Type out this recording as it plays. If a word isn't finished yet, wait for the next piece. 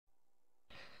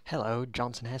Hello,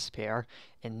 Johnson Hesp here.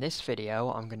 In this video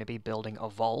I'm going to be building a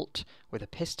vault with a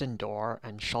piston door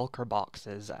and shulker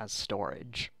boxes as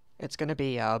storage. It's going to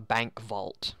be a bank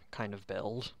vault kind of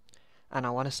build. And I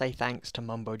want to say thanks to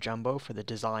Mumbo Jumbo for the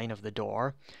design of the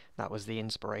door. That was the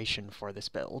inspiration for this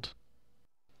build.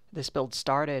 This build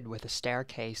started with a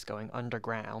staircase going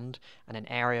underground and an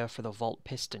area for the vault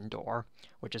piston door,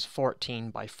 which is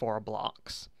 14 by 4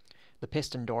 blocks. The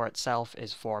piston door itself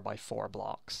is 4 by 4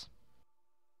 blocks.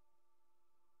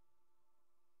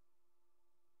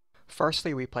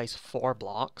 Firstly, we place 4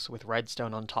 blocks with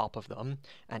redstone on top of them,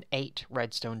 and 8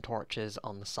 redstone torches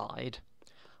on the side.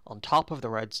 On top of the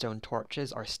redstone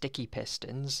torches are sticky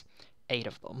pistons, 8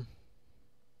 of them.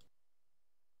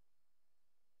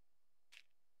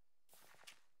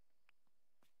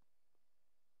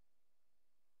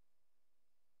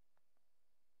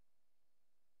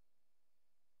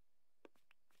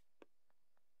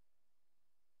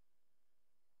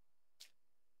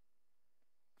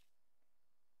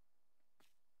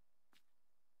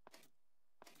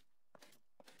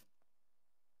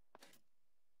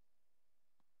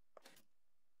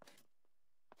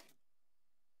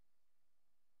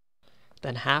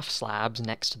 Then half slabs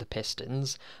next to the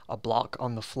pistons, a block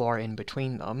on the floor in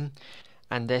between them,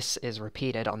 and this is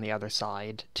repeated on the other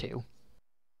side too.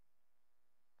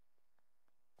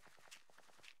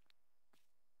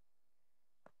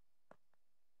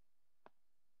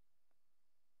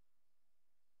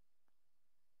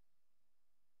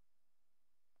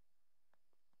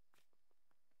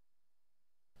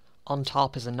 On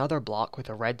top is another block with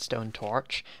a redstone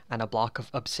torch and a block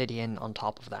of obsidian on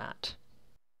top of that.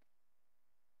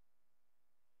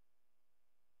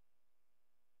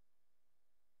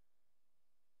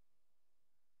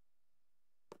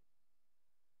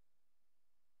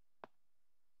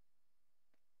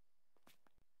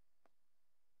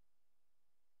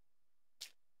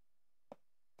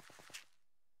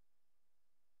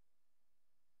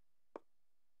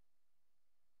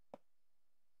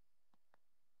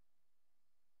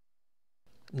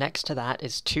 Next to that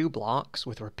is 2 blocks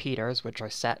with repeaters which are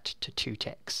set to 2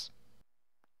 ticks.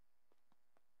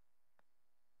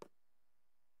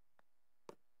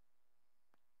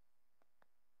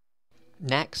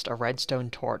 Next, a redstone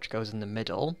torch goes in the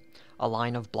middle, a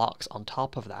line of blocks on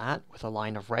top of that with a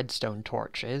line of redstone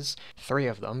torches, 3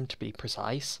 of them to be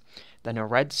precise, then a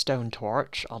redstone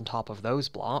torch on top of those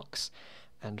blocks,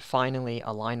 and finally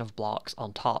a line of blocks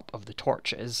on top of the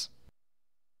torches.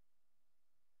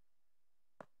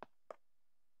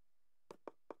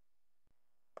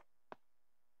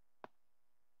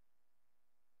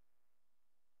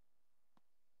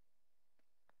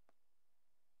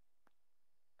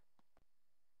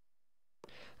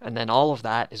 And then all of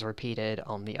that is repeated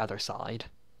on the other side.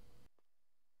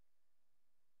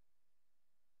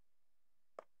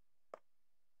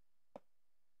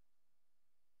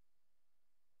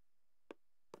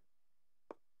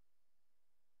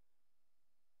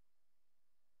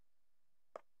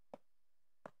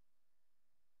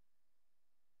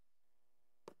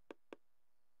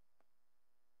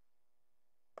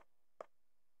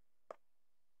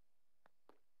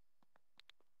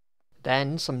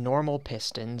 Then some normal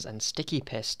pistons and sticky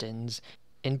pistons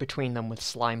in between them with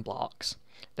slime blocks.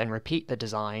 Then repeat the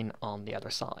design on the other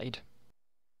side.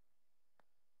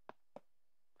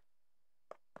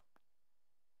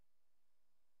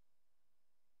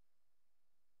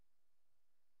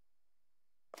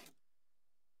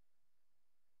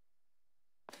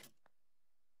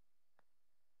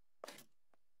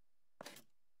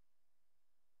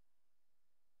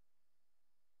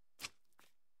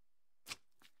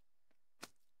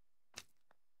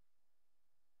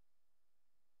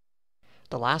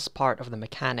 The last part of the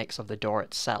mechanics of the door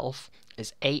itself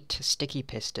is 8 sticky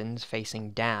pistons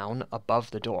facing down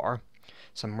above the door,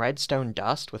 some redstone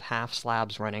dust with half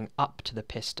slabs running up to the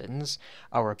pistons,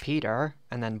 a repeater,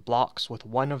 and then blocks with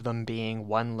one of them being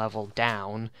 1 level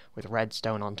down with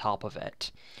redstone on top of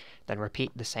it. Then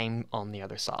repeat the same on the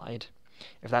other side.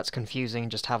 If that's confusing,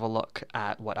 just have a look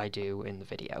at what I do in the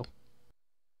video.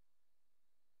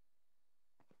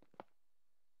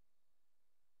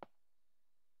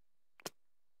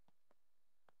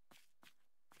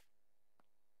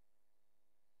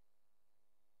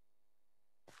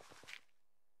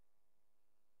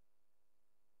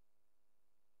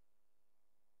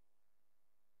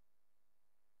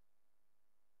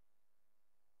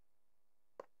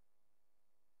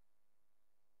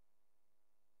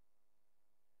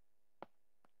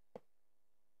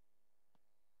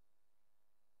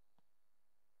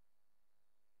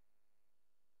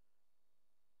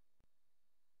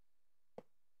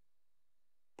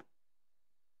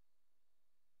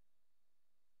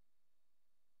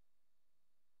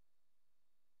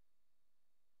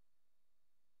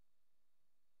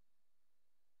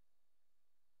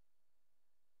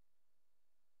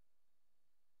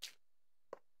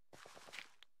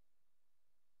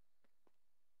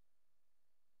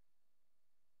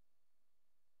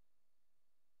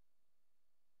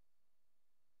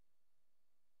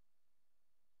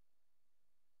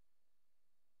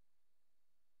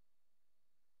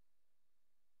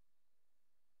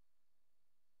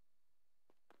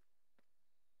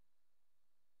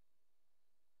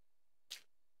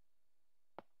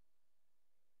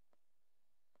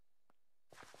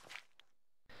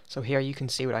 So here you can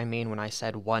see what I mean when I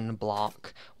said one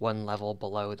block, one level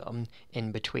below them,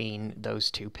 in between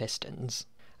those two pistons.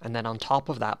 And then on top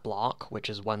of that block, which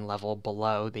is one level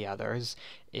below the others,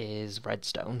 is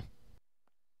redstone.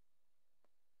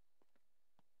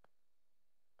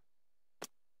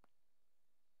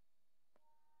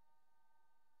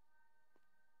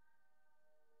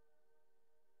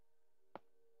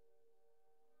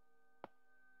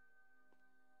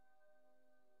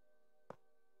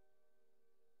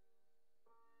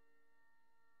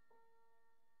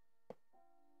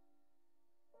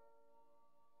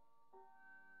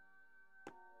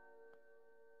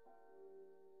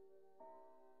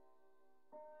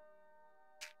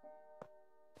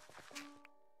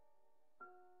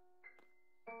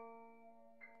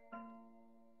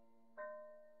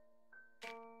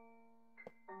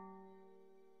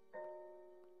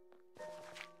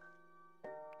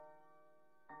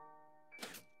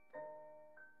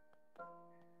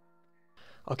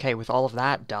 Okay, with all of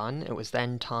that done, it was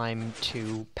then time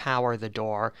to power the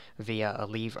door via a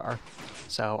lever.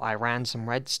 So I ran some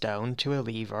redstone to a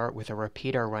lever with a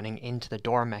repeater running into the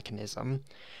door mechanism,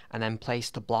 and then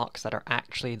placed the blocks that are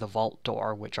actually the vault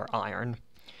door, which are iron.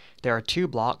 There are two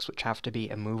blocks which have to be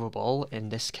immovable. In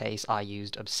this case, I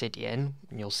used obsidian.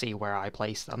 You'll see where I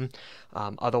place them.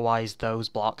 Otherwise, those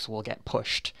blocks will get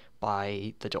pushed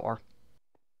by the door.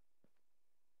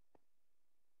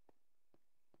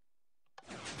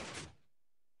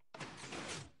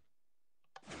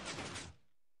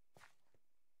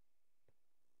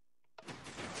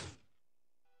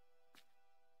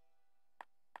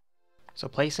 So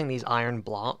placing these iron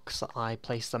blocks, I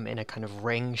place them in a kind of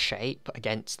ring shape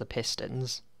against the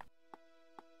pistons.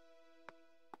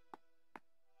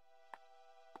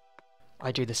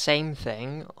 I do the same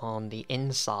thing on the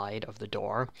inside of the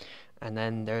door, and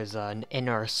then there's an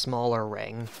inner smaller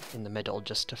ring in the middle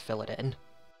just to fill it in.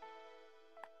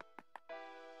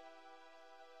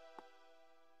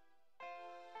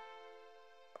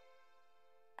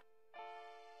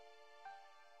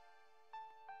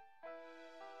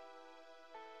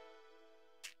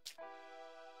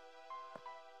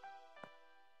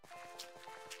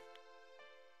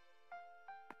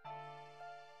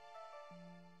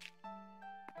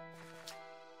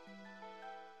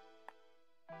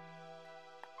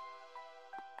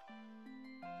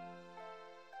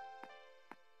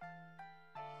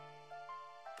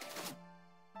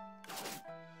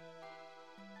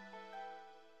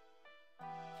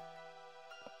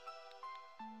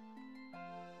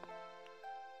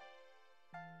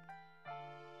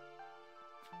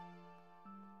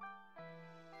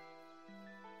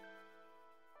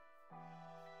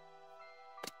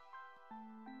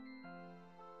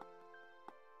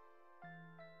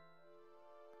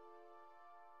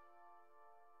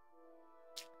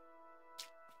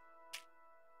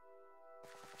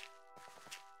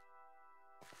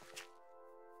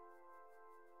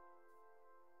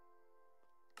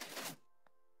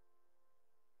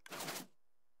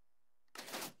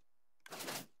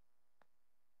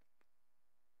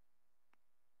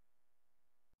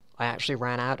 I actually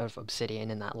ran out of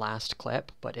obsidian in that last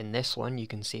clip, but in this one you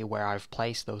can see where I've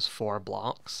placed those 4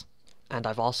 blocks. And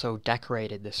I've also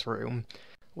decorated this room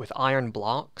with iron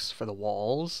blocks for the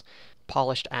walls,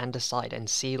 polished andesite and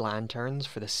sea lanterns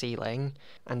for the ceiling,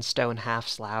 and stone half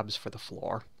slabs for the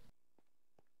floor.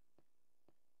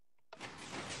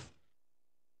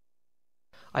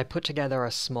 I put together a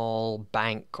small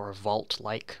bank or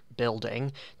vault-like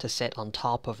building to sit on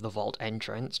top of the vault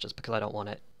entrance, just because I don't want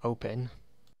it open.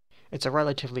 It's a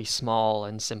relatively small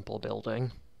and simple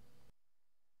building.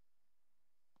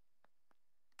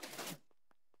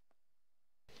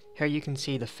 Here you can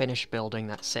see the finished building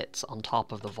that sits on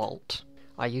top of the vault.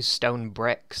 I used stone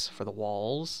bricks for the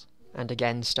walls, and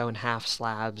again stone half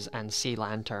slabs and sea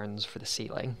lanterns for the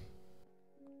ceiling.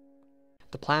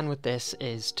 The plan with this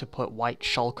is to put white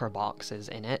shulker boxes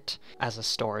in it as a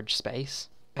storage space.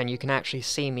 And you can actually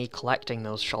see me collecting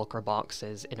those shulker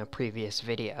boxes in a previous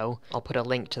video. I'll put a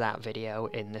link to that video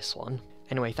in this one.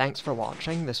 Anyway, thanks for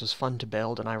watching. This was fun to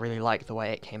build and I really like the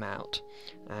way it came out.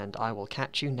 And I will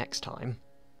catch you next time.